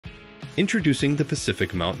Introducing the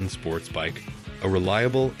Pacific Mountain Sports Bike, a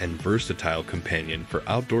reliable and versatile companion for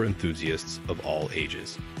outdoor enthusiasts of all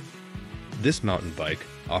ages. This mountain bike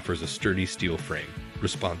offers a sturdy steel frame,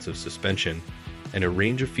 responsive suspension, and a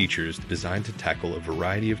range of features designed to tackle a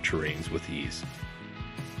variety of terrains with ease.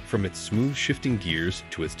 From its smooth shifting gears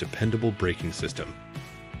to its dependable braking system,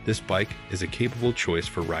 this bike is a capable choice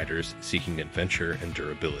for riders seeking adventure and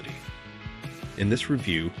durability. In this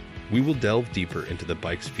review, we will delve deeper into the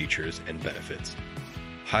bike's features and benefits,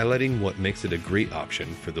 highlighting what makes it a great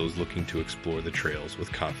option for those looking to explore the trails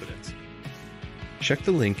with confidence. Check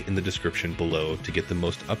the link in the description below to get the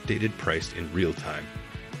most updated price in real time.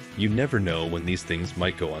 You never know when these things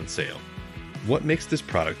might go on sale. What makes this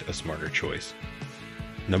product a smarter choice?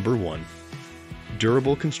 Number 1.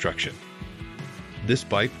 Durable construction. This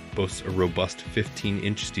bike boasts a robust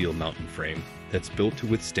 15-inch steel mountain frame that's built to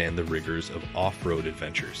withstand the rigors of off-road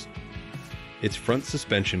adventures. Its front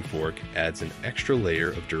suspension fork adds an extra layer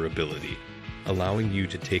of durability, allowing you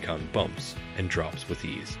to take on bumps and drops with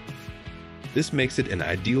ease. This makes it an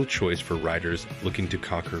ideal choice for riders looking to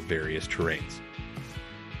conquer various terrains.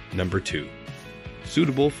 Number 2.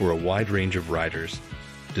 Suitable for a wide range of riders.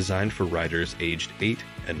 Designed for riders aged 8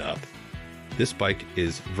 and up, this bike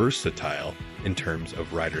is versatile in terms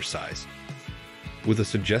of rider size. With a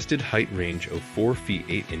suggested height range of 4 feet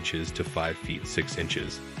 8 inches to 5 feet 6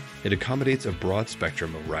 inches, it accommodates a broad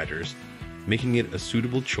spectrum of riders, making it a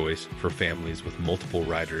suitable choice for families with multiple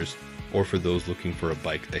riders or for those looking for a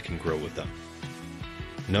bike that can grow with them.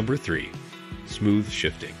 Number 3. Smooth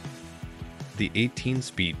shifting. The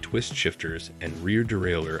 18-speed twist shifters and rear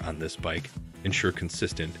derailleur on this bike ensure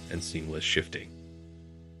consistent and seamless shifting.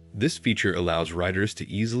 This feature allows riders to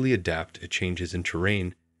easily adapt to changes in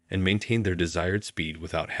terrain and maintain their desired speed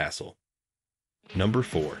without hassle. Number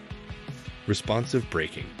 4. Responsive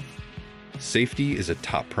braking. Safety is a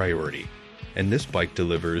top priority, and this bike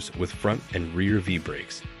delivers with front and rear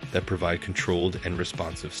V-brakes that provide controlled and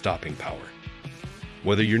responsive stopping power.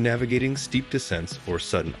 Whether you're navigating steep descents or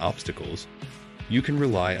sudden obstacles, you can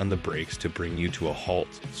rely on the brakes to bring you to a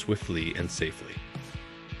halt swiftly and safely.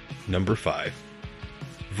 Number 5.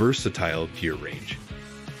 Versatile gear range.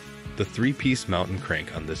 The 3-piece mountain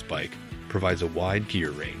crank on this bike provides a wide gear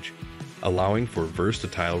range, allowing for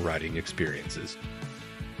versatile riding experiences.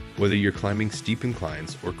 Whether you're climbing steep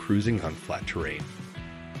inclines or cruising on flat terrain,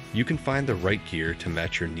 you can find the right gear to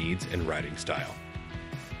match your needs and riding style.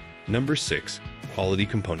 Number 6. Quality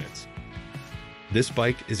components. This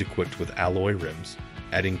bike is equipped with alloy rims,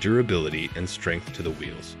 adding durability and strength to the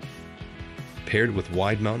wheels. Paired with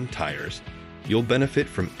wide mountain tires, you'll benefit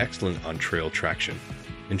from excellent on-trail traction,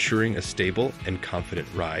 ensuring a stable and confident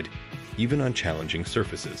ride even on challenging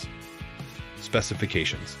surfaces.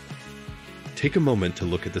 Specifications. Take a moment to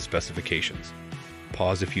look at the specifications.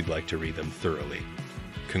 Pause if you'd like to read them thoroughly.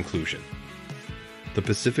 Conclusion. The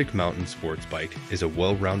Pacific Mountain Sports Bike is a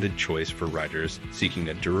well-rounded choice for riders seeking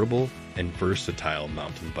a durable and versatile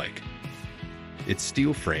mountain bike. Its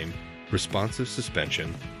steel frame, responsive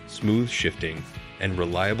suspension, smooth shifting, and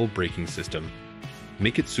reliable braking system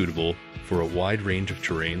make it suitable for a wide range of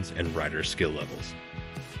terrains and rider skill levels.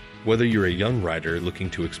 Whether you're a young rider looking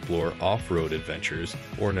to explore off-road adventures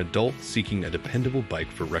or an adult seeking a dependable bike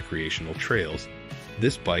for recreational trails,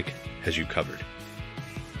 this bike has you covered.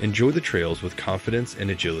 Enjoy the trails with confidence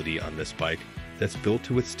and agility on this bike that's built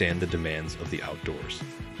to withstand the demands of the outdoors.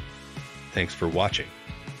 Thanks for watching.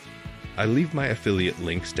 I leave my affiliate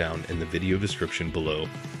links down in the video description below.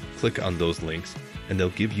 Click on those links and they'll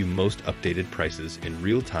give you most updated prices in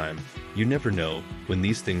real time. You never know when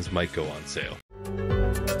these things might go on sale.